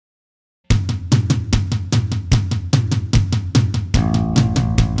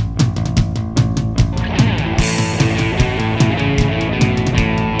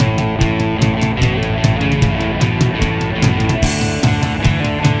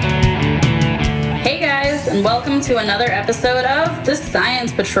and welcome to another episode of The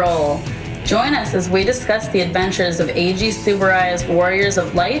Science Patrol. Join us as we discuss the adventures of Eiji Tsuburai's Warriors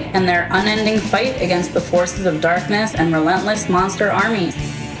of Light and their unending fight against the forces of darkness and relentless monster armies.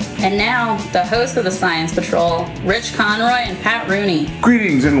 And now, the hosts of The Science Patrol, Rich Conroy and Pat Rooney.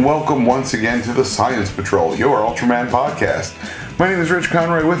 Greetings and welcome once again to The Science Patrol, your Ultraman podcast. My name is Rich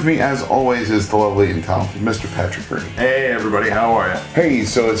Conroy. With me, as always, is the lovely and talented Mr. Patrick Rooney. Hey, everybody. How are you? Hey,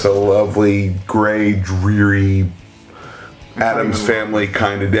 so it's a lovely, gray, dreary, Addams Family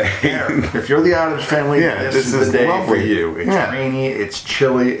kind of day. If you're the Addams Family, this is the day lovely. for you. It's rainy, it's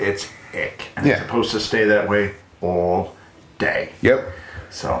chilly, it's ick. And it's supposed to stay that way all day. Yep.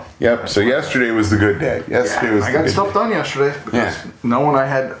 So yesterday was the good day. I got stuff done yesterday because knowing I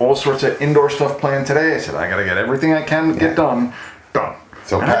had all sorts of indoor stuff planned today, I said I got to get everything I can get done.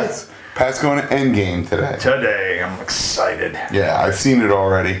 So Pat's going to Endgame today. Today, I'm excited. Yeah, I've seen it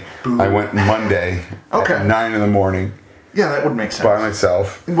already. I went Monday at 9 in the morning. Yeah, that would make sense. By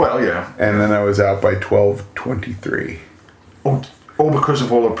myself. Well, yeah. And then I was out by 12:23. Oh, because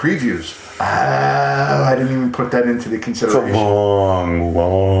of all the previews. I didn't even put that into the consideration. It's a long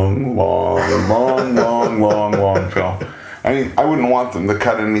film. I mean, I wouldn't want them to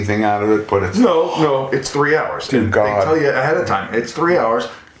cut anything out of it, but it's... No, it's 3 hours. Dear God. They tell you ahead of time, it's 3 hours,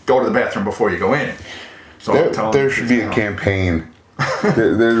 go to the bathroom before you go in. So there should be a campaign.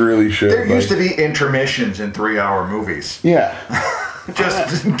 there really should. There used to be intermissions in 3-hour movies. Yeah.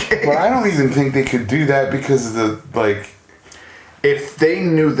 Just in case. But I don't even think they could do that because of the, If they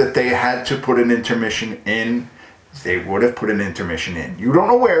knew that they had to put an intermission in, they would have put an intermission in. You don't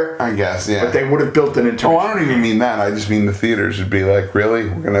know where. I guess, yeah. But they would have built an intermission. Oh, I don't even mean that. I just mean the theaters would be like, really?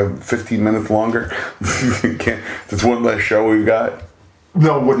 We're going to have 15 minutes longer? That's one less show we've got?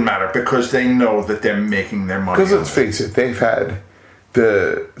 No, it wouldn't matter because they know that they're making their money. Because let's face it, they've had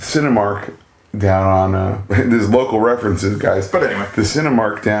the Cinemark down on, there's local references, guys. But anyway. The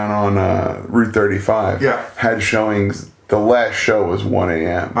Cinemark down on Route 35 had showings. The last show was 1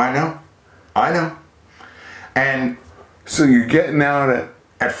 a.m. I know. And so you're getting out at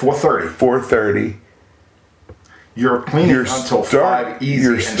 4:30. 4:30. You're cleaning until 5 easy.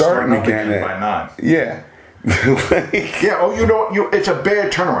 You're and starting again by 9. Yeah. It's a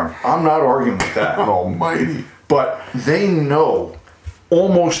bad turnaround. I'm not arguing with that. Almighty. But they know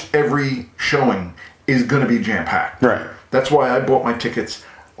almost every showing is going to be jam-packed. Right. That's why I bought my tickets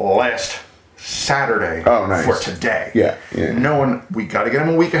last Saturday for today. Yeah. Knowing we got to get them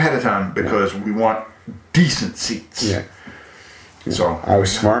a week ahead of time because we want decent seats. Yeah. So I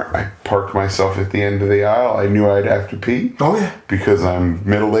was smart. I parked myself at the end of the aisle. I knew I'd have to pee. Oh, yeah. Because I'm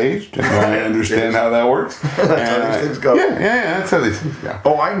middle-aged and I understand how that works. That's how these things go. Yeah, that's how these things go.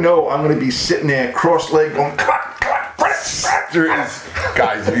 Oh, I know I'm going to be sitting there cross-legged going, come on. There is,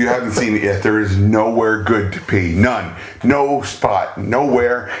 guys, if you haven't seen it yet, there is nowhere good to pee. None. No spot.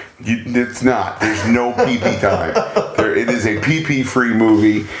 Nowhere. It's not. There's no pee-pee time. It is a pee-pee-free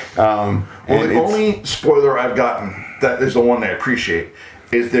movie. Well, the only spoiler I've gotten, that is the one I appreciate,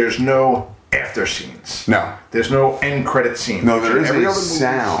 is there's no after scenes. No. There's no end credit scene. No, there is a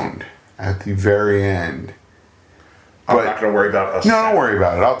sound at the very end. I'm not going to worry about us. No, don't worry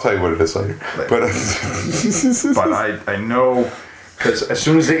about it. I'll tell you what it is later. But I know, because as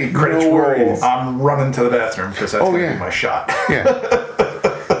soon as the credits roll, I'm running to the bathroom because that's going to be my shot. Yeah.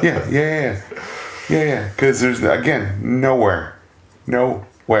 Because there's, again, nowhere. As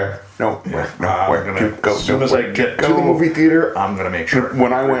soon as I get to the movie theater, I'm going to make sure.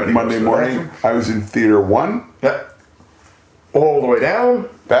 When I went Monday morning, I was in theater 1. Yeah. All the way down.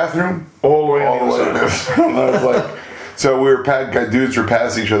 Bathroom. All the way down. I was like... So dudes were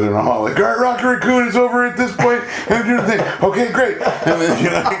passing each other in the hall, like, all right, Rocket Raccoon is over at this point, and do the thing. Okay, great. And then,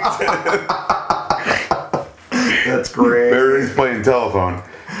 that's great. Everybody's playing telephone,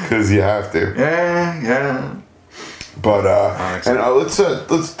 because you have to. Yeah. But,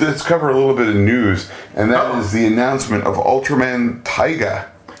 let's cover a little bit of news, and that is the announcement of Ultraman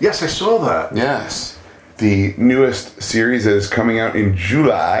Taiga. Yes, I saw that. Yes. The newest series that is coming out in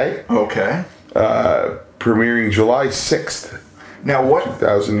July. Okay. Premiering July 6th. Now, what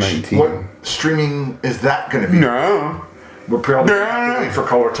 2019? What streaming is that going to be? No, we're probably waiting for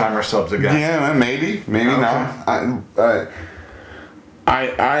Color Timer subs again. Yeah, maybe not.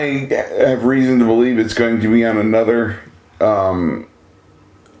 I have reason to believe it's going to be on another.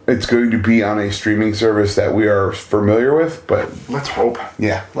 It's going to be on a streaming service that we are familiar with, but let's hope.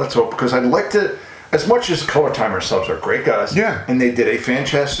 Yeah, let's hope because I'd like to. As much as Color Timer subs are great guys, and they did a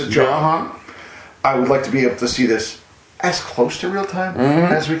fantastic job. I would like to be able to see this as close to real time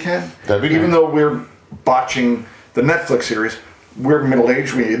as we can. That'd be Even though we're botching the Netflix series, we're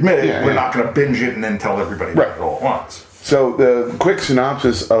middle-aged, we admit it, Yeah, we're not going to binge it and then tell everybody about it all at once. So the quick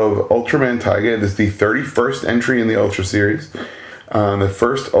synopsis of Ultraman Taiga. It is the 31st entry in the Ultra series. The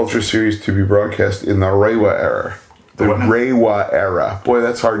first Ultra series to be broadcast in the Reiwa era. The Reiwa era. Boy,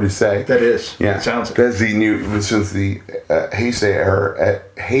 that's hard to say. That is. Yeah. It sounds. That's the new, since the Heisei era.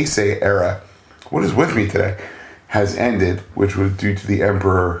 Heisei era. What is with me today? Has ended, which was due to the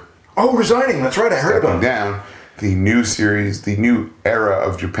Emperor. Oh, resigning. That's right. I heard about it. Down. The new series, the new era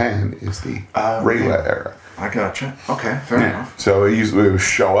of Japan is the Reiwa era. I gotcha. Okay, fair enough. So it was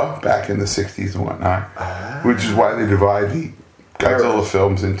Showa back in the 60s and whatnot, which is why they divide the Godzilla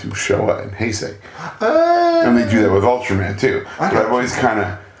films into Showa and Heisei. And they do that with Ultraman too. But I always kind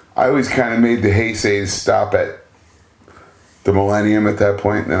of made the Heiseis stop at the Millennium at that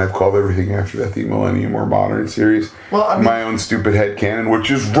point, and then I've called everything after that the Millennium or Modern series. Well, I mean, my own stupid headcanon, which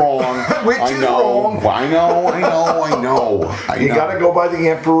is wrong. I know. You gotta go by the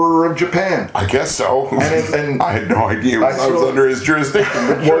Emperor of Japan. I guess so. And I had no idea I was under his jurisdiction.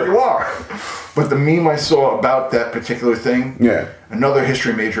 But well, you are. But the meme I saw about that particular thing, another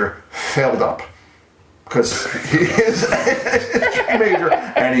history major failed up. Because he is a history major,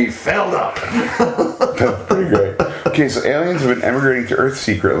 and he failed up. That's pretty great. Okay, so aliens have been emigrating to Earth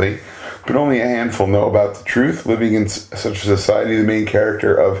secretly, but only a handful know about the truth. Living in such a society, the main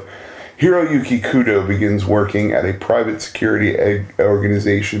character of Hiroyuki Kudo begins working at a private security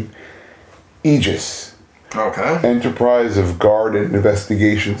organization, Aegis. Okay. Enterprise of Guard and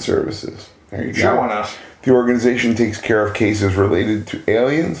Investigation Services. There you go. Sure, why not? The organization takes care of cases related to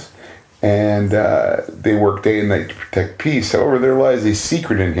aliens, and they work day and night to protect peace. However, there lies a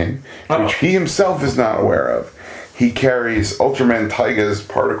secret in him, which he himself is not aware of. He carries Ultraman Taiga's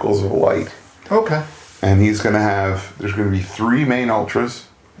particles of light. Okay. And there's going to be 3 main Ultras.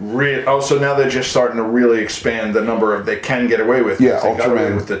 So now they're just starting to really expand the number of they can get away with. Yeah, Ultraman. Got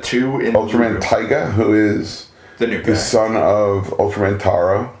away with the 2 in Ultraman Taiga, who is the son of Ultraman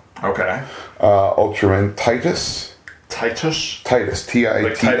Taro. Okay. Ultraman Titus. Titus, T-I-T-A-S.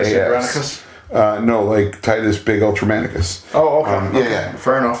 Like Titus Andronicus? No, like Titus Big Ultramanicus. Oh, okay. Yeah.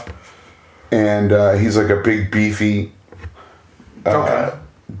 Fair enough. And he's like a big, beefy...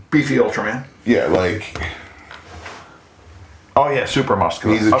 Beefy Ultraman. Yeah, like... Oh, yeah, super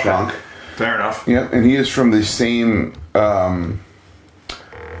muscular. He's a chunk. Fair enough. Yeah, and he is from the same planet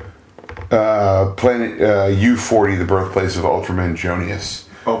U-40, the birthplace of Ultraman Jonius.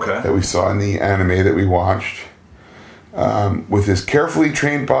 Okay. That we saw in the anime that we watched. With his carefully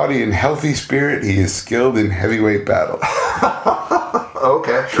trained body and healthy spirit, he is skilled in heavyweight battle.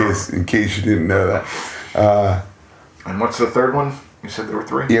 Okay, sure. In case you didn't know that. And what's the third one? You said there were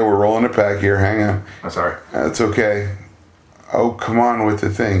 3? Yeah, we're rolling it back here. Hang on. I'm sorry. That's okay. Oh, come on with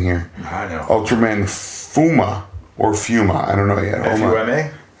the thing here. I know. Ultraman Fuma. Or Fuma. I don't know yet.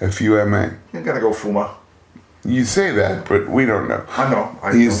 F-U-M-A? F-U-M-A. You gotta go Fuma. You say that, but we don't know. I know.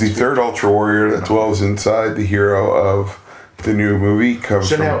 He is the 3rd Ultra Warrior that dwells inside the hero of the new movie. Comes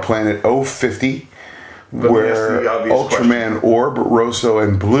from planet O50, where Ultraman Orb, Rosso,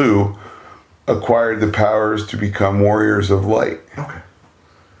 and Blue acquired the powers to become warriors of light. Okay.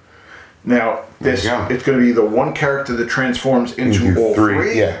 Now, it's going to be the one character that transforms into all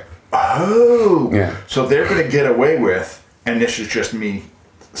 3? Yeah. Oh. Yeah. So they're going to get away with, and this is just me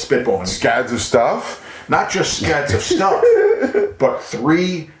spitballing. Scads of stuff? Not just scads of stuff, but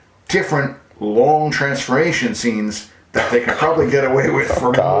 3 different long transformation scenes that they can probably get away with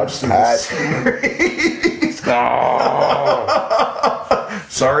for most of the series.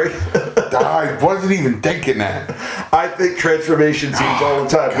 Sorry? I wasn't even thinking that. I think transformation scenes all the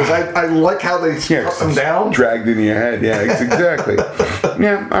time because I like how they cut them down. Dragged into your head, yeah, exactly.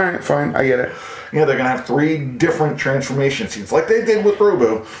 Yeah, all right, fine, I get it. Yeah, they're going to have 3 different transformation scenes, like they did with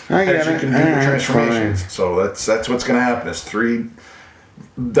Robo. As you can do your transformations. So that's what's going to happen. Is 3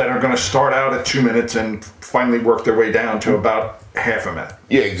 that are going to start out at 2 minutes and finally work their way down to about half a minute.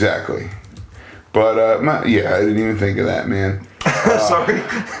 Yeah, exactly. But I didn't even think of that, man. Sorry.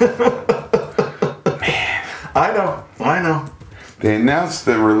 Man, I know. They announced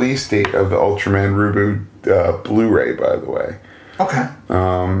the release date of the Ultraman Rubu Blu-ray, by the way. Okay.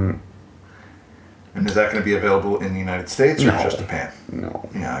 And is that going to be available in the United States or just Japan? No.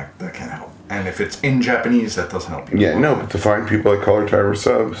 Yeah, that can't help. And if it's in Japanese, that doesn't help you. Yeah, no, but to find people at Color Timer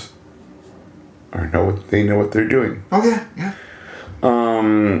Subs, they know what they're doing. Okay, yeah.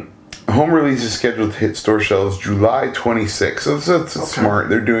 Home release is scheduled to hit store shelves July 26th. So that's smart.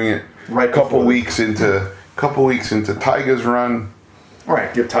 They're doing it a couple weeks into Taiga's run. All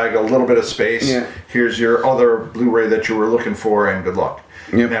right, give Taiga a little bit of space. Yeah. Here's your other Blu-ray that you were looking for, and good luck.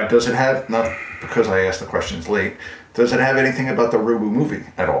 Yep. Now, does it have, not because I asked the questions late, Does it have anything about the Rubu movie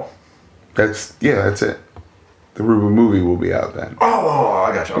at all? That's it. The Rubu movie will be out then. Oh,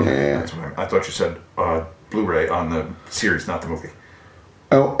 I got you. Okay. Yeah. That's what I thought you said Blu-ray on the series, not the movie.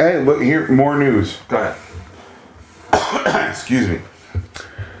 Oh, hey, look here, more news. Go ahead. Excuse me.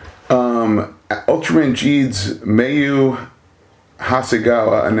 Ultraman Geed's Mayu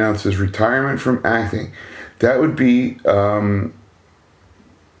Hasegawa announces retirement from acting. That would be,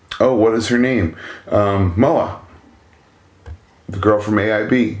 what is her name? Moa. The girl from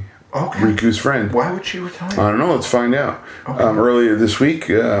AIB. Okay. Riku's friend. Why would she retire? I don't know. Let's find out. Okay. Earlier this week,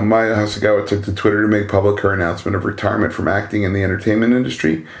 Maya Hasegawa took to Twitter to make public her announcement of retirement from acting in the entertainment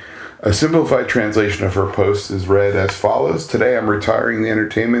industry. A simplified translation of her post is read as follows. Today I'm retiring in the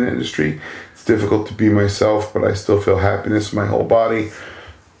entertainment industry. It's difficult to be myself, but I still feel happiness in my whole body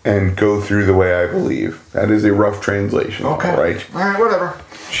and go through the way I believe. That is a rough translation. Okay. Right? All right, whatever.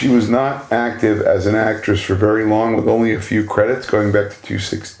 She was not active as an actress for very long, with only a few credits going back to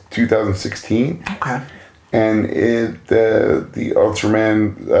 2016. Okay. And the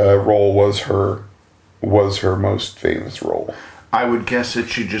Ultraman role was her most famous role. I would guess that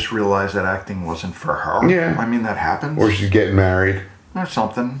she just realized that acting wasn't for her. Yeah. I mean, that happens. Or she's getting married. Or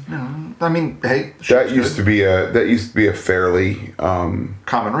something. You know, I mean, hey, That used to be a fairly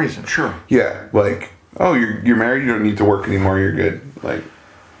common reason. Sure. yeah, like, oh, you're married, you don't need to work anymore, you're good. Like,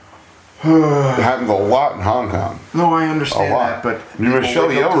 it happens a lot in Hong Kong. No, I A understand lot. that, but Michelle people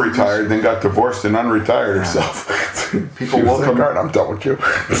wake up Yeoh to retired, then got divorced and unretired herself. People She was welcome- like, "All right, I'm done with you."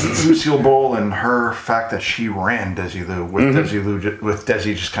 Lucille Ball and her fact that she ran Desilu with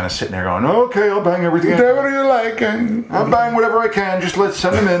Desi just kind of sitting there going, okay, I'll bang everything. Whatever you like, and I'll bang whatever I can. Just let's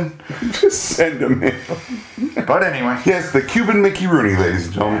send them in. just send them in. But anyway, Yes, the Cuban Mickey Rooney, ladies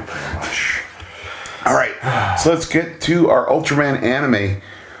and gentlemen. All right, so let's get to our Ultraman anime.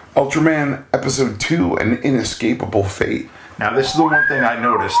 Ultraman Episode 2, An Inescapable Fate. now this is the one thing I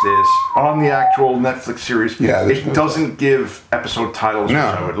noticed is on the actual Netflix series, Yeah, there's it no doesn't give episode titles, No.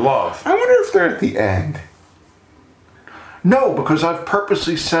 which I would love. I wonder if they're at the end. No, because I've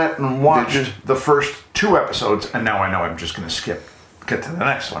purposely sat and Did you? watched the first 2 episodes, and now I know I'm just going to get to the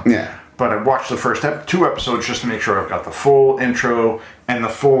next one. Yeah. But I watched the first 2 episodes just to make sure I've got the full intro and the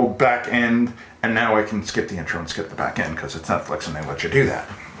full back end, and now I can skip the intro and skip the back end because it's Netflix and they let you do that.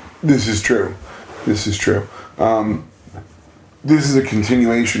 This is true. This is a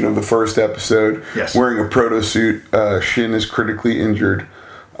continuation of the first episode. Yes. Wearing a proto suit, Shin is critically injured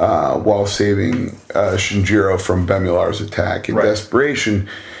while saving Shinjiro from Bemular's attack. In Right. desperation,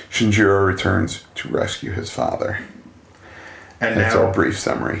 Shinjiro returns to rescue his father. And That's now, our brief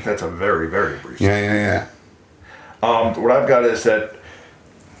summary. That's a very, very brief. Yeah. What I've got is that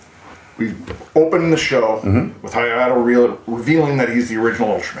we opened the show with Hayato revealing that he's the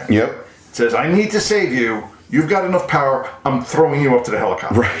original Ultraman. Yep. It says, I need to save you. You've got enough power. I'm throwing you up to the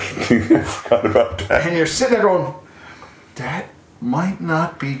helicopter. Right. I forgot about that. And you're sitting there going, that might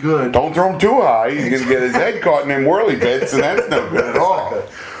not be good. Don't throw him too high. He's going to get his head caught in them whirly bits, and that's no good at all.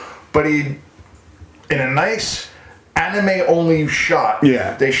 But in a nice anime-only shot,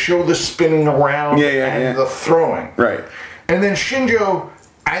 Yeah. they show the spinning around and the throwing. Right. And then Shinjo,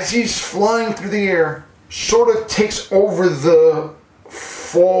 as he's flying through the air, sort of takes over the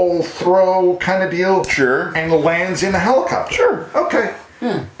fall throw kind of deal. Sure. And lands in a helicopter. Sure. Okay.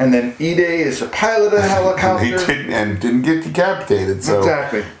 And then Ide is a pilot of the helicopter. He didn't get decapitated, so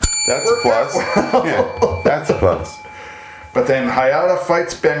Exactly. that's a plus. Yeah, that's a plus. But then Hayata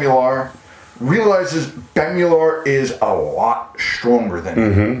fights Bemular, realizes Bemular is a lot stronger than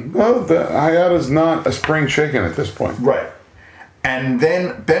him. Well, the Hayata's not a spring chicken at this point. Right. And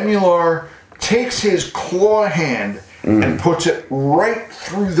then Bemular takes his claw hand and puts it right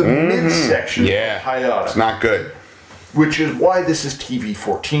through the midsection of Hayata. It's not good. Which is why this is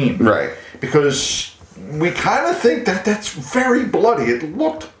TV-14. Right. Because we kind of think that that's very bloody. It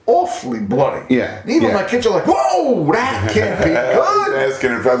looked awfully bloody. Yeah, Even yeah. my kids are like, whoa, that can't be I was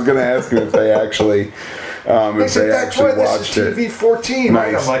good. going to ask him if they actually, They said, that's why this watched is it. TV-14.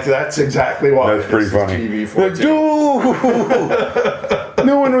 Right? Nice. I'm like, that's exactly why. That's pretty this is funny. TV-14. Dude,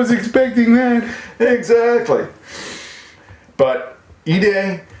 no one was expecting that. Exactly. But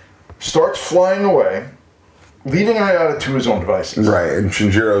Ide starts flying away, leaving Hayata to his own devices. Right, and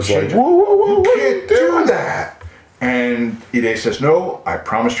Shinjiro's like, Shinji, whoa, you what are can't do that. And Ide says, no, I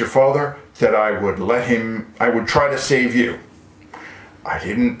promised your father that I would try to save you. I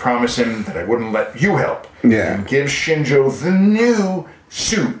didn't promise him that I wouldn't let you help. Yeah. And give Shinjo the new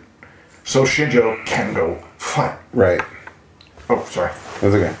suit so Shinjo can go fight. Right. Oh, sorry.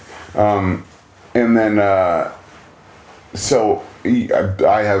 That's okay. And then, so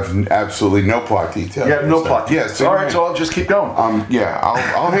I have absolutely no plot detail. You have no plot detail. Yes. All right, so I'll just keep going.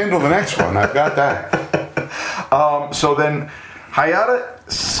 I'll handle the next one. I've got that. So then,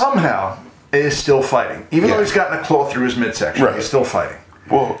 Hayata somehow is still fighting. Even though he's gotten a claw through his midsection, he's still fighting.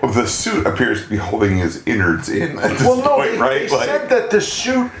 Well, the suit appears to be holding his innards in at this point, right? They said that the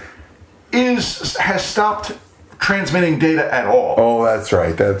suit has stopped transmitting data at all. Oh, that's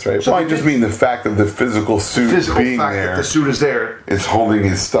right. So I just mean the fact of the physical suit being fact there. That the suit is there is holding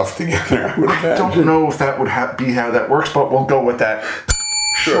his stuff together. I don't know if that would be how that works, but we'll go with that.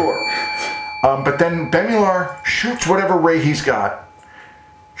 Sure. But then Bemular shoots whatever ray he's got.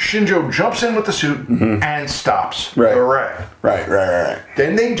 Shinjo jumps in with the suit and stops the ray. Right.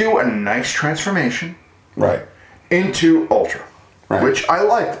 Then they do a nice transformation into Ultra, which I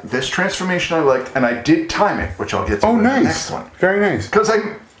liked. This transformation I liked, and I did time it, which I'll get to in the next one. Very nice. Because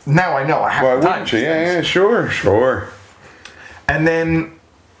now I know I have to time it. Yeah, sure. And then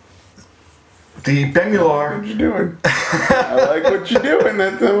the Bemular... What you doing? I like what you're doing.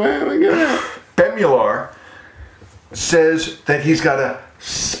 That's the way I look at it. Bemular says that he's got a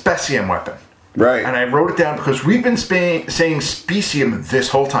specium weapon. Right. And I wrote it down because we've been saying specium this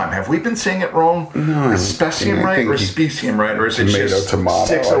whole time. Have we been saying it wrong? No. Is specium right or specium right? Or is it just tomato,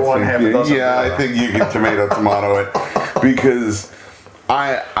 601 half a dozen? Yeah, I think you can tomato it. Because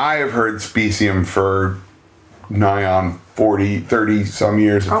I have heard specium for nigh on 40, 30 some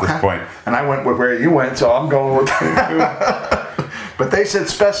years at this point. And I went with where you went, so I'm going with that. But they said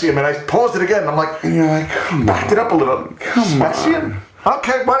specium, and I paused it again, and I'm like, and you're like, come on. Backed it up a little. Specium?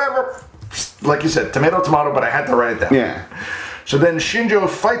 Okay, whatever. Like you said, tomato, but I had to write it down. Yeah. So then Shinjo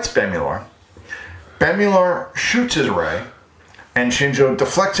fights Bemular. Bemular shoots his ray, and Shinjo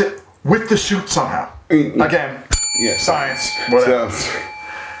deflects it with the suit somehow. Again, science, whatever.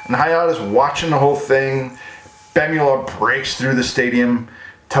 And Hayata's watching the whole thing. Bemular breaks through the stadium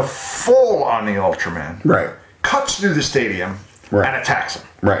to fall on the Ultraman. Right. Cuts through the stadium and attacks him.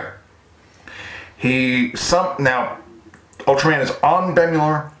 Right. Now, Ultraman is on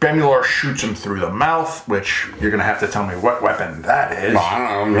Bemular. Bemular shoots him through the mouth, which you're going to have to tell me what weapon that is.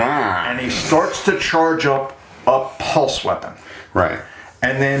 And he starts to charge up a pulse weapon. Right.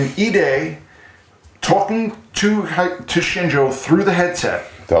 And then Ide, talking to Shinjo through the headset,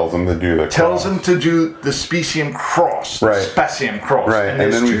 tells him to do the specium cross. Right. Specium cross. Right.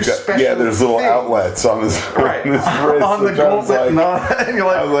 And then we've got, there's little outlets on his, right. on his wrist. On the gauntlet. And you're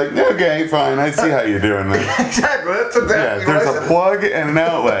like, I was like, okay, fine. I see how you're doing that. Exactly. That's exactly there's a plug and an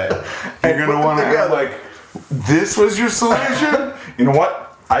outlet. You're going to want to have like, this was your solution? You know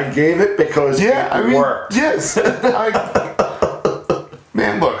what? I gave it because it worked. Yes.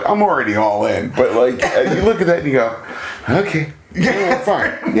 Man, look, I'm already all in. But like, you look at that and you go, okay. Yeah,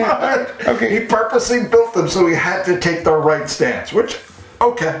 fine. Yeah, all right. Okay. He purposely built them so he had to take the right stance, which,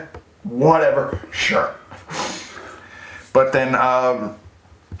 okay, whatever, sure. But then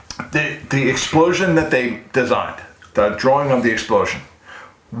the explosion that they designed, the drawing of the explosion,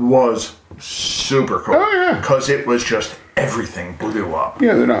 was super cool. Oh, yeah. Because it was just everything blew up.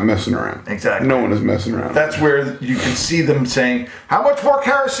 Yeah, they're not messing around. Exactly. No one is messing around. That's where you can see them saying, how much more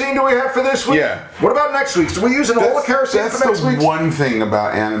kerosene do we have for this week? Yeah. What about next week? So we're using all the kerosene for next week? That's the one thing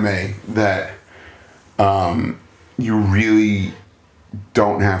about anime that you really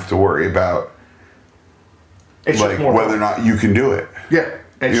don't have to worry about. It's like whether or not you can do it. Yeah.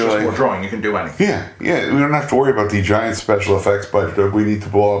 It's just more drawing. You can do anything. Yeah. We don't have to worry about the giant special effects budget. We need to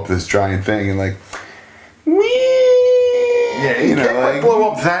blow up this giant thing and like, yeah, you can't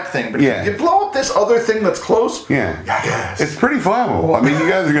blow up that thing, but you blow up this other thing that's close. Yeah, I guess it's pretty flammable. I mean, you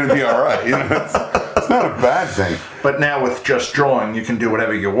guys are going to be all right. You know, it's not a bad thing. But now with just drawing, you can do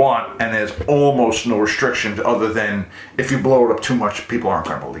whatever you want, and there's almost no restrictions other than if you blow it up too much, people aren't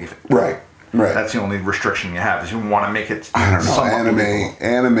going to believe it. Right. That's the only restriction you have is you want to make it. I don't know.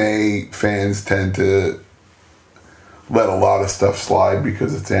 Anime fans tend to let a lot of stuff slide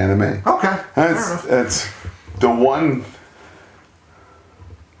because it's anime. Okay, that's the one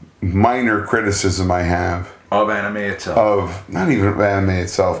minor criticism I have of anime itself. Of not even of anime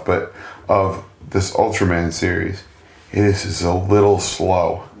itself, but of this Ultraman series. It is a little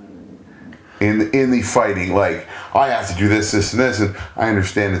slow in the fighting. Like, I have to do this, and I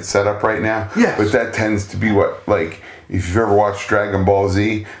understand it's set up right now. Yes. But that tends to be what, like, if you've ever watched Dragon Ball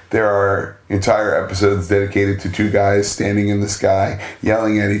Z, there are entire episodes dedicated to two guys standing in the sky,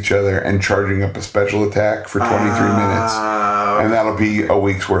 yelling at each other, and charging up a special attack for 23 minutes. And that'll be a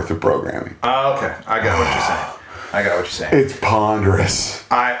week's worth of programming. Okay. I got what you're saying. It's ponderous.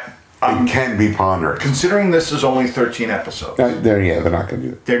 it can be ponderous. Considering this is only 13 episodes. They're not going to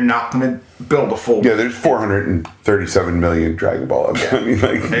do it. They're not going to build a full... Yeah, there's 437 million Dragon Ball episodes. Yeah. I mean,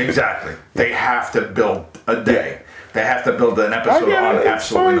 like, exactly. They have to build a day. Yeah. They have to build an episode on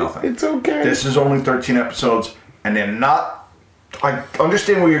absolutely nothing. It's okay. This is only 13 episodes, and they're not... I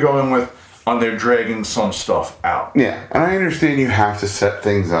understand where you're going with on they're dragging some stuff out. Yeah, and I understand you have to set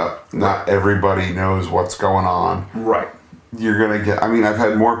things up. Not everybody knows what's going on. Right. You're going to get... I mean, I've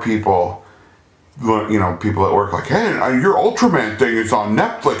had more people... people at work like, hey, your Ultraman thing is on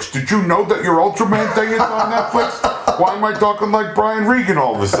Netflix. Did you know that your Ultraman thing is on Netflix? Why am I talking like Brian Regan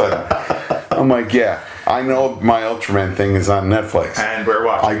all of a sudden? I'm like, yeah, I know my Ultraman thing is on Netflix. And we're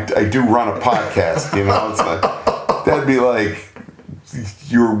watching. I do run a podcast, It's like, that'd be like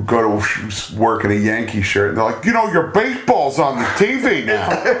you go to work in a Yankee shirt and they're like, your baseball's on the TV now.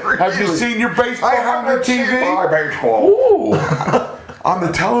 Really? Have you seen your baseball on the TV? My baseball. Ooh. On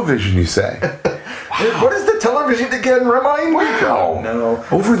the television, you say. What is the television again? Remind me. Wow. Oh, no.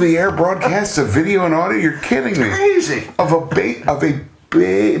 Over-the-air broadcasts of video and audio? You're kidding me. Crazy. Of a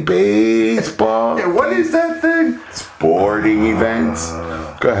baseball. Yeah, what is that thing? Sporting events.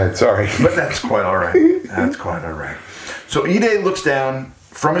 Go ahead, sorry. But that's quite all right. That's quite all right. So Ide looks down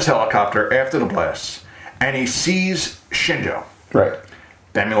from his helicopter after the blast, and he sees Shinjo. Right.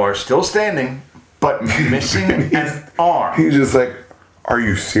 Bemulor is still standing, but missing an arm. He's just like, are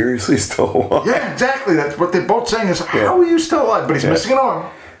you seriously still alive? Yeah, exactly. That's what they're both saying is, how are you still alive? But he's missing an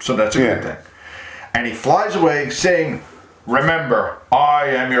arm, so that's a good thing. And he flies away saying, remember, I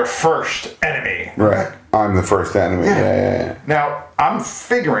am your first enemy. Right. I'm the first enemy. Yeah. Now, I'm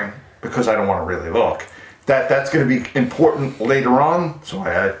figuring, because I don't want to really look, that's going to be important later on, so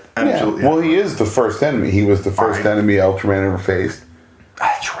I absolutely... Yeah. Well, he is the first enemy. He was the first enemy Ultraman ever faced.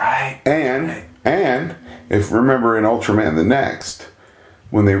 That's right. And if remember in Ultraman the Next,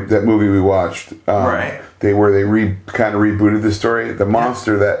 when that movie we watched, kind of rebooted the story. The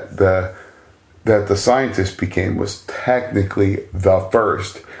monster that the scientist became was technically the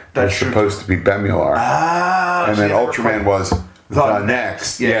first. That's supposed to be Bemulor. And then Ultraman was the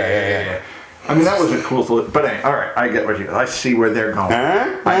next. Yeah. I mean, that was a cool thought. But anyway, all right, I get what I see where they're going.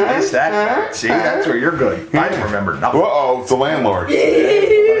 I missed that part. See, that's where you're good. I don't remember nothing. Uh-oh, it's the landlord.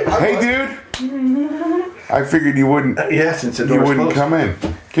 Hey, dude. I figured you wouldn't. Yeah, since the you wouldn't closed. come in.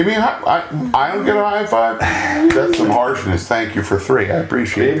 Give me a high. I don't get a high five. That's some harshness. Thank you for 3. I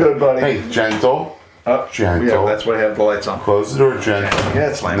appreciate it. Be good, buddy. Hey, gentle. Gentle. Yeah, that's why I have the lights on. Close the door, gentle. Yeah,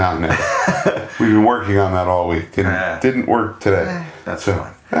 it's lame. No. We've been working on that all week. Didn't work today. That's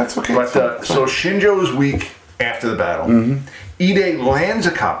fine. That's okay. But so Shinjo is weak after the battle. Mm-hmm. Ide lands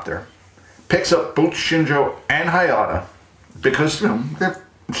a copter, picks up both Shinjo and Hayata because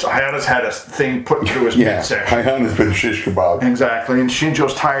Hayata's had a thing put through his midsection. Hayata's been shish kebab. Exactly, and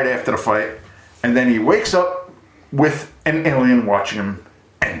Shinjo's tired after the fight, and then he wakes up with an alien watching him.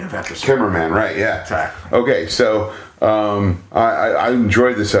 End of episode. Cameraman, right? Yeah. Exactly. Okay, so I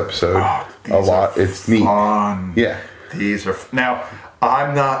enjoyed this episode a lot. It's neat. Fun. Yeah. These are now.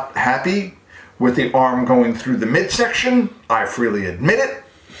 I'm not happy with the arm going through the midsection. I freely admit it,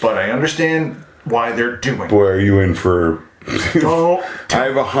 but I understand why they're doing it. Boy, are you in for... Don't. I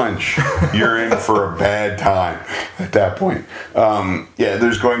have a hunch you're in for a bad time at that point.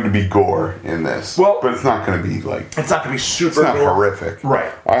 There's going to be gore in this. But it's not going to be like... It's not going to be super It's not horrific.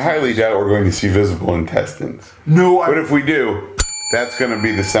 Right. I highly doubt we're going to see visible intestines. No, But if we do... That's going to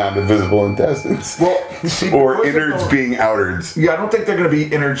be the sound of visible intestines. Well, see, or innards being outards. Yeah, I don't think they're going to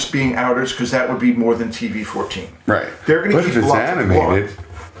be innards being outers because that would be more than TV-14. Right. They're going to keep if it's lots animated... of blood.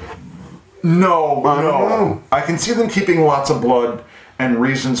 No. I can see them keeping lots of blood and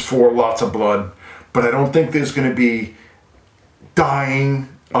reasons for lots of blood, but I don't think there's going to be dying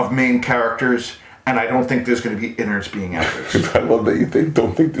of main characters, and I don't think there's going to be innards being outers. I love that you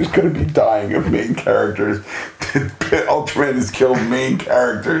don't think there's going to be dying of main characters. Ultraman has killed main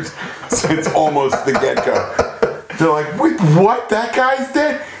characters since almost the get-go. They're like, wait, what? That guy's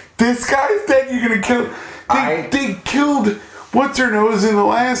dead? This guy's dead? You're going to kill... They killed What's-Her-Nose in the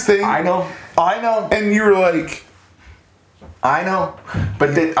last thing. I know. And you were like... I know.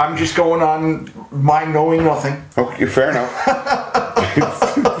 But I'm just going on my knowing nothing. Okay, fair enough.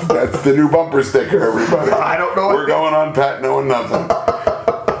 That's the new bumper sticker, everybody. I don't know. We're going on Pat knowing nothing.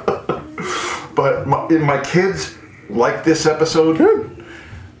 But my kids liked this episode. Good.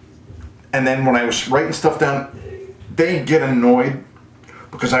 And then when I was writing stuff down, they get annoyed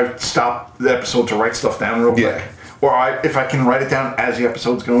because I stop the episode to write stuff down real quick. Or if I can write it down as the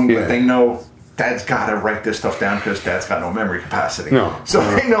episode's going, but they know Dad's got to write this stuff down because Dad's got no memory capacity. No. So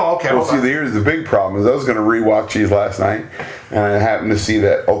they know, okay. Well, see, here's the big problem. Is I was going to rewatch these last night, and I happened to see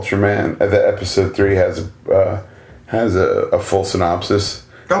that Ultraman, that episode 3 has a full synopsis.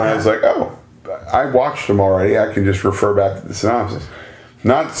 Okay. And I was like, oh, I watched them already. I can just refer back to the synopsis.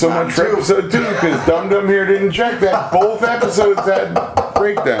 Not so much for episode 2, because Dum Dum here didn't check that. Both episodes had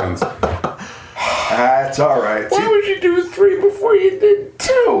breakdowns. That's all right. Why would you do 3 before you did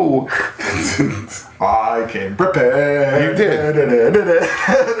 2? I came prepared. You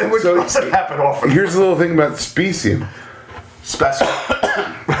did. Which doesn't happen often. Here's a little thing about Specium.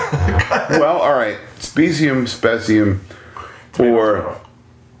 Well, all right. Specium, or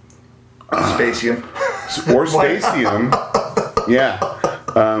Spacium. Or Spacium. Yeah.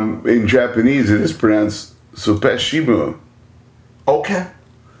 In Japanese, it is pronounced Supeshimu. Okay.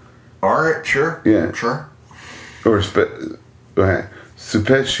 All right, sure. Yeah. Sure. Or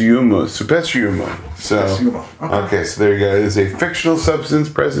Supeshiumu. So, okay, so there you go. It is a fictional substance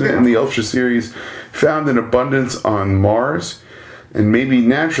present in the Ultra series, found in abundance on Mars, and may be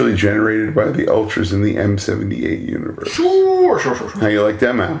naturally generated by the Ultras in the M78 universe. Sure. How you like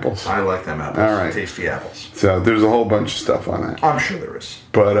them apples? I like them apples. All right. Tasty apples. So there's a whole bunch of stuff on that. I'm sure there is.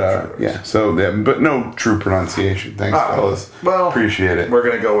 But yeah, so but no true pronunciation. Thanks, fellas. Well, appreciate it. We're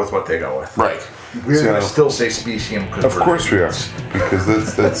gonna go with what they go with. Right. We're gonna still say specium. Of course we are, because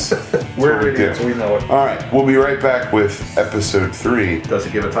that's we're idiots. We know it. All right, we'll be right back with episode 3. Does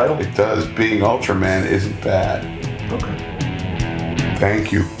it give a title? It does. Being Ultraman isn't bad. Okay.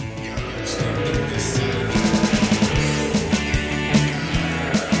 Thank you.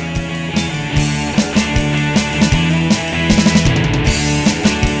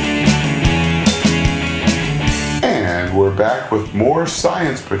 And we're back with more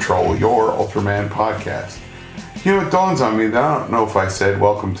Science Patrol, your Ultraman podcast. You know, it dawns on me that I don't know if I said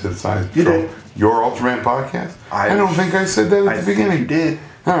welcome to the Science Patrol. You did. Your Ultraman podcast? I don't think I said that at the beginning. You did.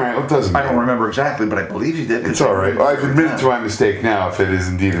 All right, well, it doesn't matter. I don't remember exactly, but I believe you did. It's all right. Well, I've admitted to my mistake now, if it is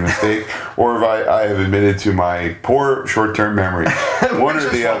indeed a mistake, or if I have admitted to my poor short-term memory. One or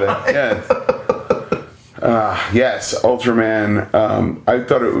the other. Yes. Yes, Ultraman. I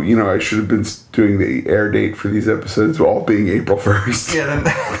thought I should have been doing the air date for these episodes all being April 1st. Yeah.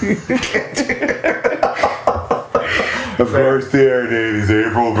 Of course, the air date is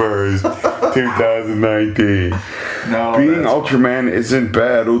April 1st, 2019. No, Being Ultraman isn't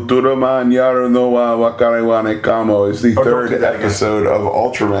bad. Ultraman Yaru no wa Wakarewane Kamo is the third episode of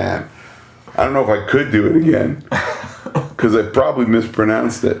Ultraman. I don't know if I could do it again, because I probably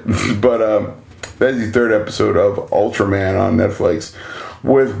mispronounced it. But that's the third episode of Ultraman on Netflix,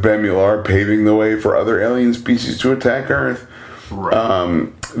 with Bemular paving the way for other alien species to attack Earth.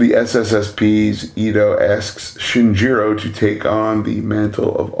 Right. The SSSP's Ito asks Shinjiro to take on the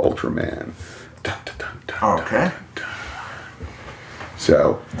mantle of Ultraman. Dun, dun, dun, dun, okay. Dun, dun.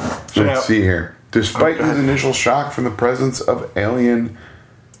 So let's see here. Despite his initial shock from the presence of alien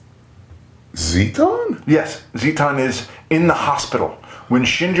Zeton? Yes, Zeton is in the hospital. When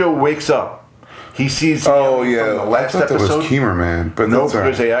Shinjo wakes up, he sees from the last I thought episode. That was Keemer-Man, but no, that's all right.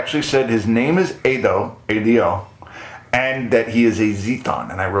 because they actually said his name is Ado, ADO, and that he is a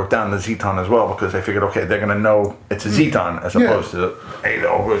Zeton. And I wrote down the Zeton as well because I figured, okay, they're going to know it's a Zeton as opposed to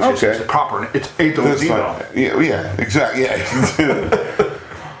Ado, which is a proper. It's Ado Zeton. Yeah, exactly. Yeah.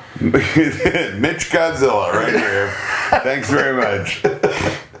 Mitch Godzilla right here. Thanks very much.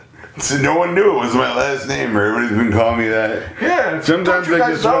 So no one knew it was my last name. Everybody's been calling me that. Yeah. Sometimes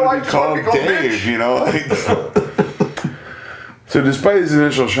I just want to be called Dave, you know? So despite his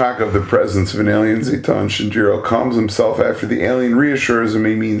initial shock of the presence of an alien Zeton, Shinjiro calms himself after the alien reassures him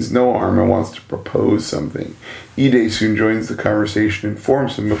he means no harm and wants to propose something. Ide soon joins the conversation and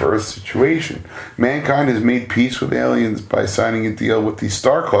informs him of Earth's situation. Mankind has made peace with aliens by signing a deal with the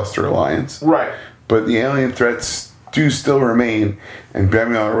Star Cluster Alliance. Right. But the alien threats do still remain, and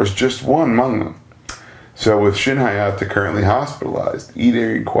Bemular was just one among them. So with Shin Hayata currently hospitalized,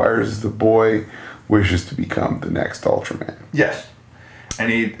 Ide inquires if the boy wishes to become the next Ultraman. Yes.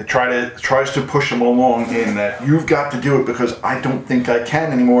 And he tries to push him along in that you've got to do it because I don't think I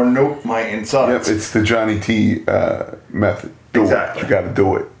can anymore. Note my insides. Yep, it's the Johnny T method. Exactly. You got to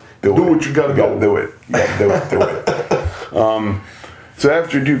do it. Do what you got to do. Do it. You got to do it. So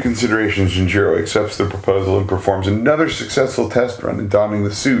after due consideration, Shinjiro accepts the proposal and performs another successful test run in donning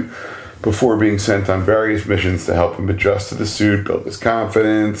the suit before being sent on various missions to help him adjust to the suit, build his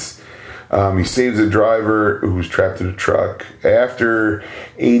confidence. He saves a driver who's trapped in a truck after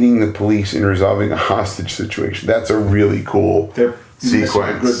aiding the police in resolving a hostage situation. That's a really cool sequence.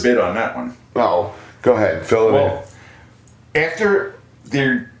 A good bit on that one. Oh, go ahead. Fill it in. After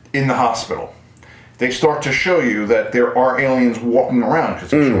they're in the hospital, they start to show you that there are aliens walking around,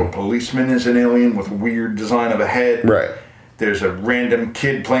 because they show a policeman is an alien with a weird design of a head. Right. There's a random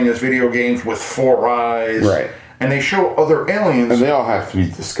kid playing his video games with 4 eyes. Right. And they show other aliens. And they all have to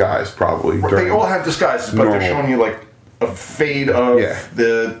be disguised, probably. They all have disguises, but they're showing you like a fade of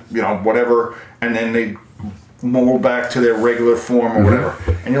the, whatever, and then they mold back to their regular form or whatever.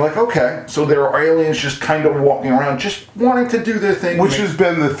 And you're like, okay, so there are aliens just kind of walking around, just wanting to do their thing. Which has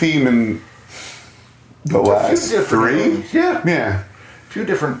been the theme in the last 3? Yeah. A few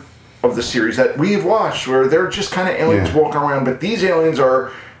different of the series that we've watched where they're just kind of aliens walking around, but these aliens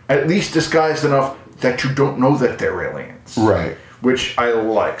are at least disguised enough that you don't know that they're aliens. Right. Which I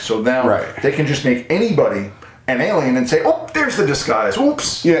like. So now they can just make anybody an alien and say, oh, there's the disguise.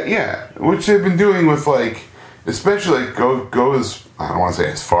 Oops. Yeah. Which they've been doing with, like, especially go as, I don't want to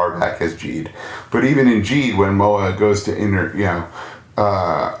say as far back as Jeed, but even in Jeed, when Moa goes to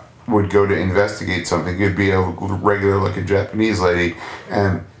would go to investigate something, it'd be a regular looking Japanese lady,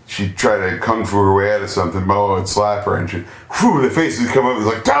 and she'd try to kung fu her way out of something. Moa would slap her, and the face would come up and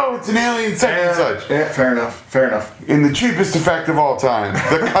like, oh, it's an alien, such and such. Yeah, fair enough. In the cheapest effect of all time,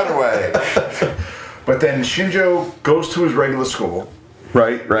 the cutaway. But then Shinjo goes to his regular school.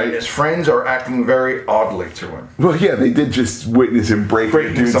 Right. And his friends are acting very oddly to him. Well, yeah, they did just witness him breaking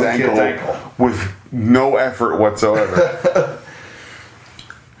a dude's ankle with no effort whatsoever.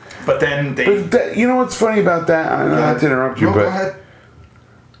 But then you know what's funny about that? I don't know to interrupt you, but go ahead.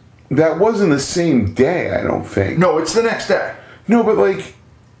 That wasn't the same day, I don't think. No, it's the next day. No, but like,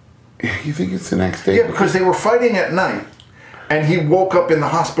 you think it's the next day? Yeah, because they were fighting at night, and he woke up in the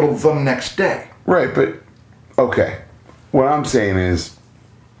hospital the next day. Right, but okay. What I'm saying is,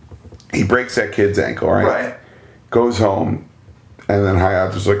 he breaks that kid's ankle, right? Right. Goes home, and then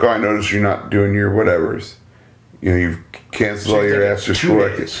Hayato's like, oh, I noticed you're not doing your whatevers. You've canceled all your after school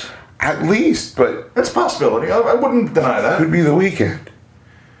activities. At least, but... That's a possibility. I wouldn't deny that. Could be the weekend.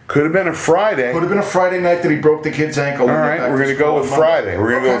 Could have been a Friday. Could have been a Friday night that he broke the kid's ankle. All right, we're going to go with Friday.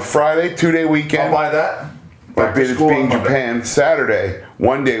 We're going to go with Friday, 2-day weekend. I'll buy that. Like it's being Japan. Saturday,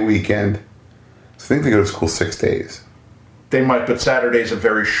 1-day weekend. I think they go to school 6 days. They might, but Saturday's a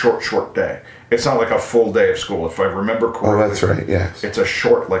very short day. It's not like a full day of school, if I remember correctly. Oh, that's right, yes. It's a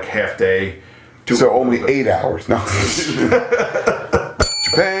short, like, half day. So only 8 hours. No.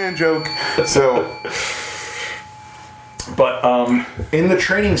 Japan joke. So... But in the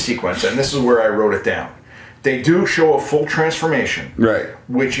training sequence, and this is where I wrote it down, they do show a full transformation. Right.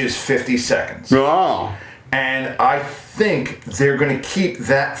 Which is 50 seconds. Oh. And I think they're going to keep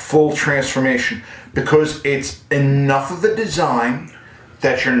that full transformation because it's enough of the design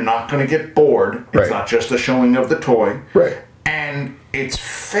that you're not going to get bored. It's not just a showing of the toy. Right. And it's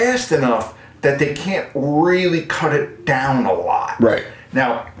fast enough that they can't really cut it down a lot. Right.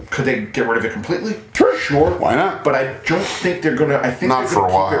 Now, could they get rid of it completely? Sure. Why not? But I don't think they're going to... I think not they're going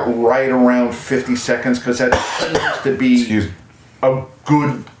to keep it right around 50 seconds because that seems to be a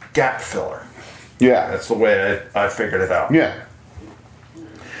good gap filler. Yeah. That's the way I figured it out. Yeah.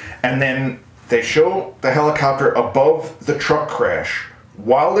 And then they show the helicopter above the truck crash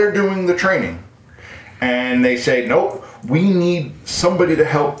while they're doing the training. And they say, nope, we need somebody to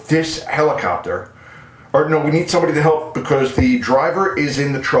help this helicopter. Or no, we need somebody to help because the driver is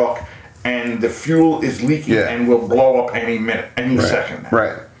in the truck and the fuel is leaking and will blow up any minute, any second.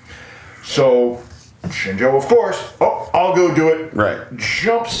 Right. So Shinjo, of course, I'll go do it. Right.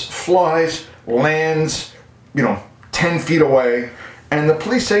 Jumps, flies, lands, 10 feet away. And the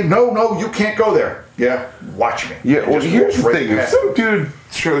police say, no, you can't go there. Yeah, watch me. Yeah, well, here's the thing. If some dude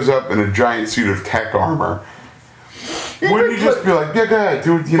shows up in a giant suit of tech armor, wouldn't you just be like, yeah, go ahead,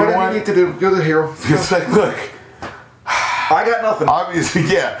 dude, you know what? What do you need to do? You're the hero. It's like, look. I got nothing.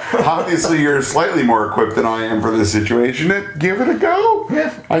 Obviously, you're slightly more equipped than I am for this situation. Give it a go.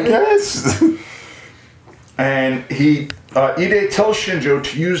 Yeah. I guess. And Ide tells Shinjo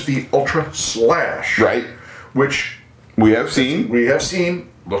to use the Ultra Slash. Right. Which... We have seen.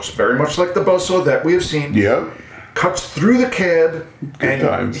 Looks very much like the buzzsaw that we have seen. Yep. Cuts through the cab.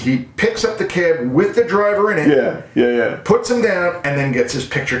 He picks up the cab with the driver in it. Yeah. Puts him down and then gets his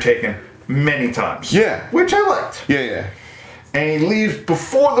picture taken many times. Yeah. Which I liked. Yeah. And he leaves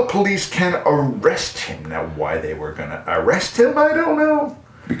before the police can arrest him. Now, why they were going to arrest him, I don't know.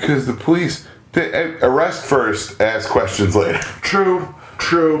 Because the police... arrest first, ask questions later. True.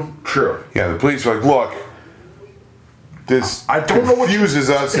 Yeah, the police are like, look... This confuses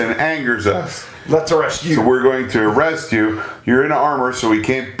us and angers us. Let's arrest you. So we're going to arrest you. You're in armor, so we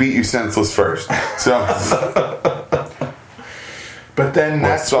can't beat you senseless first. So, but then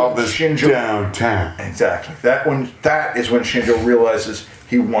let's solve this Shinjo downtown. Exactly. That is when Shinjo realizes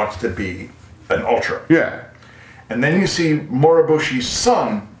he wants to be an Ultra. Yeah. And then you see Moribushi's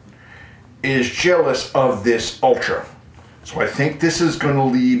son is jealous of this Ultra. So I think this is going to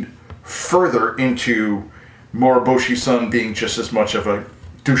lead further into Moribushi's son being just as much of a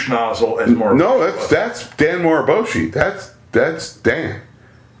douche nozzle as Moribushi. No, that's Dan Moribushi. That's Dan.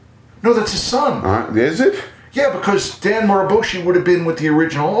 No, that's his son. Is it? Yeah, because Dan Moribushi would have been with the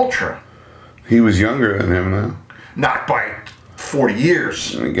original Ultra. He was younger than him now. Not by 40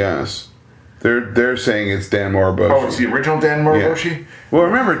 years. I guess. They're saying it's Dan Moribushi. Oh, it's the original Dan Moribushi? Yeah. Well,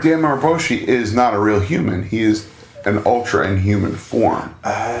 remember, Dan Moribushi is not a real human. He is an Ultra in human form.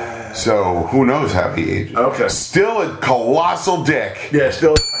 So, who knows how he ages. Okay. Still a colossal dick. Yeah,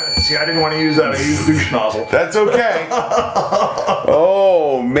 still. See, I didn't want to use that. I used douche nozzle. That's okay.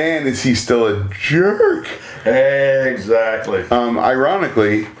 Oh, man, is he still a jerk? Exactly.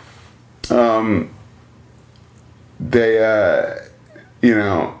 Ironically, they,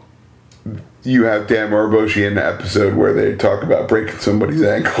 you have Dan Moribushi in the episode where they talk about breaking somebody's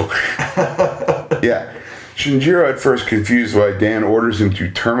ankle. Yeah. Shinjiro at first confused why Dan orders him to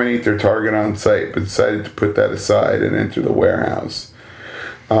terminate their target on sight, but decided to put that aside and enter the warehouse.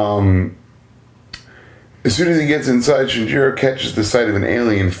 As soon as he gets inside, Shinjiro catches the sight of an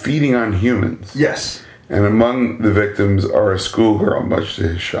alien feeding on humans. Yes. And among the victims are a schoolgirl, much to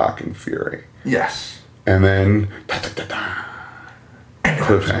his shock and fury. Yes. And then...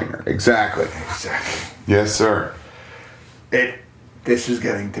 cliffhanger. Exactly. Yes, sir. This is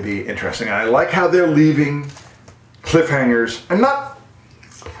getting to be interesting. I like how they're leaving cliffhangers, and not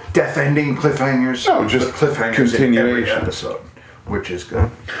death-ending cliffhangers. No, just but cliffhangers continuation. in every episode, which is good.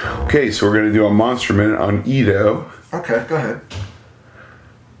 Okay, so we're going to do a Monster Minute on Ito. Okay, go ahead.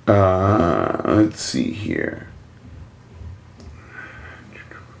 Let's see here.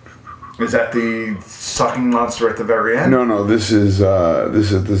 Is that the sucking monster at the very end? No, this is the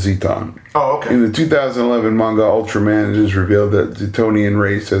Zeton. Oh, okay. In the 2011 manga, Ultraman, it is revealed that the Zetonian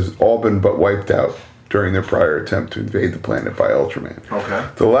race has all been but wiped out during their prior attempt to invade the planet by Ultraman. Okay.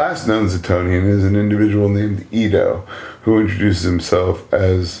 The last known Zetonian is an individual named Ito, who introduces himself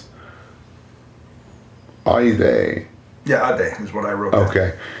as Aide. Yeah, Ade is what I wrote down.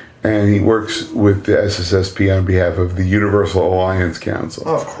 Okay. And he works with the SSSP on behalf of the Universal Alliance Council.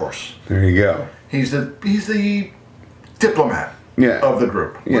 Of course. There you go. He's the diplomat of the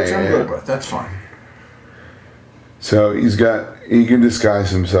group, which I'm good with. That's fine. So he can disguise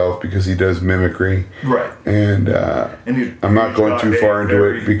himself because he does mimicry. Right. And I'm not going too far into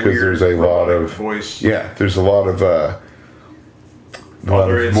it because there's a lot of voice. Yeah, there's a lot of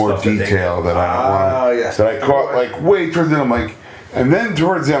more detail that I want. Yes. That I caught like way towards the end. I'm like, and then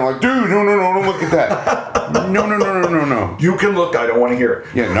towards the end, I'm like, dude, no, don't look at that. No. You can look. I don't want to hear it.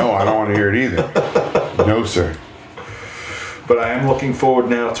 Yeah, no, I don't want to hear it either. No, sir. But I am looking forward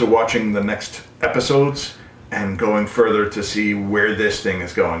now to watching the next episodes and going further to see where this thing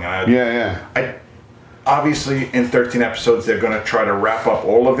is going. I obviously, in 13 episodes, they're going to try to wrap up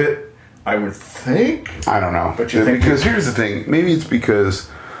all of it. I would think. I don't know. But you think because here's the thing. Maybe it's because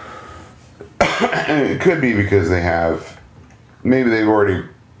it could be because they have. Maybe they've already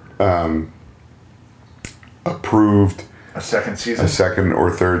approved a second season, a second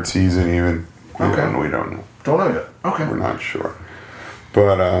or third season, even. Okay. We don't know. Don't know yet. Okay. We're not sure,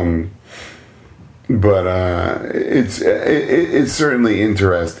 but it's certainly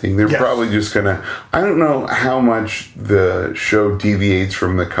interesting. They're probably just gonna. I don't know how much the show deviates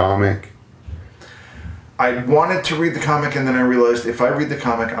from the comic. I wanted to read the comic, and then I realized if I read the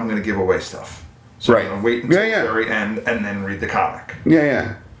comic, I'm going to give away stuff. So I'm going to wait until the very end and then read the comic.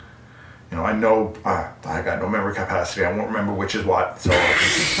 Yeah. You know, I know I got no memory capacity. I won't remember which is what, so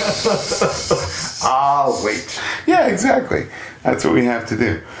I'll wait. Yeah, exactly. That's what we have to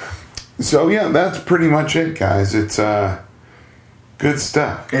do. So yeah, that's pretty much it, guys. It's good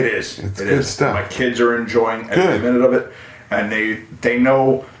stuff. It is. It's good stuff. My kids are enjoying every minute of it, and they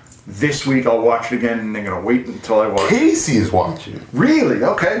know this week I'll watch it again, and they're going to wait until I watch it. Casey is watching it. Really?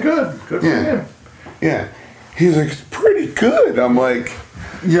 Okay, good. Good for him. Yeah. He's like, it's pretty good. I'm like...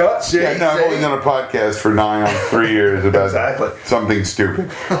 Yeah, I've only done a podcast for 3 years about something stupid.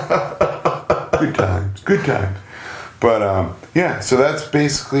 Good times. But, so that's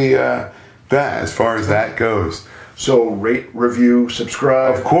basically that as far as that goes. So rate, review,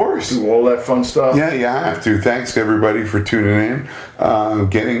 subscribe. Of course. Do all that fun stuff. Yeah, you have to. Thanks to everybody for tuning in.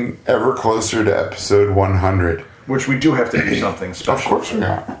 Getting ever closer to episode 100. Which we do have to do something special. Of course we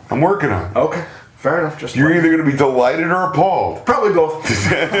are. I'm working on it. Okay. Fair enough. Just You're either going to be delighted or appalled. probably both.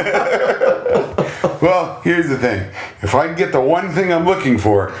 Well, here's the thing. If I can get the one thing I'm looking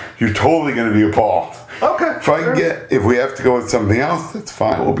for, you're totally going to be appalled. Okay. If we have to go with something else, that's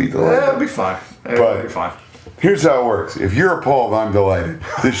fine. We'll be delighted. It'll be fine. It'll be fine. Here's how it works. If you're appalled, I'm delighted.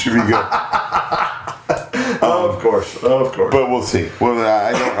 This should be good. Of course. But we'll see. Well,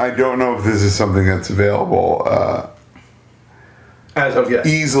 I don't know if this is something that's available as of yet,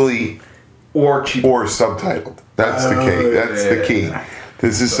 easily or cheap or subtitled. That's the key. That's the key.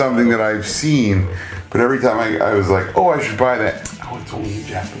 This is something that I've seen, but every time I was like, oh, I should buy that. Oh, it's only in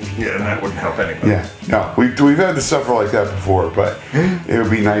Japanese. Yeah, and that wouldn't help anybody. Yeah, no, we've had to suffer like that before, but it would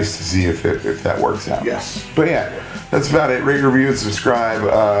be nice to see if that works out. Yes. But yeah, that's about it. Rate, review, and subscribe.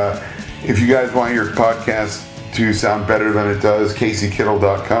 If you guys want your podcast to sound better than it does,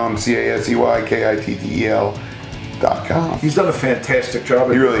 CaseyKittle.com, CaseyKittel.com. He's done a fantastic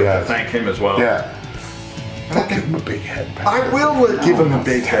job. He really has. Thank him as well. Yeah. Don't give him a big head. I will give him a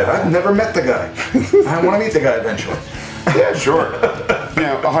big head. I've never met the guy. I want to meet the guy eventually. Yeah, sure.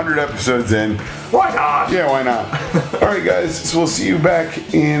 100 episodes in. Why not? Yeah, why not? All right, guys. So we'll see you back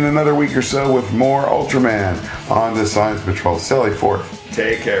in another week or so with more Ultraman on the Science Patrol. Sally forth.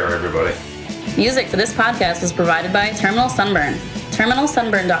 Take care, everybody. Music for this podcast was provided by Terminal Sunburn.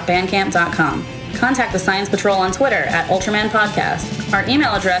 TerminalSunburn.bandcamp.com. Contact the Science Patrol on Twitter at Ultraman Podcast. Our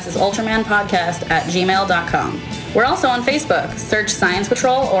email address is ultramanpodcast@gmail.com. We're also on Facebook. Search Science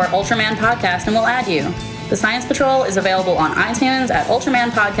Patrol or Ultraman Podcast and we'll add you. The Science Patrol is available on iTunes at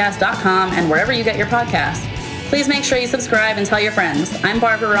ultramanpodcast.com and wherever you get your podcasts. Please make sure you subscribe and tell your friends. I'm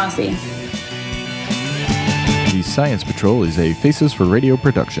Barbara Rossi. The Science Patrol is a Faces for Radio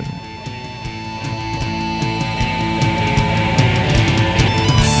production.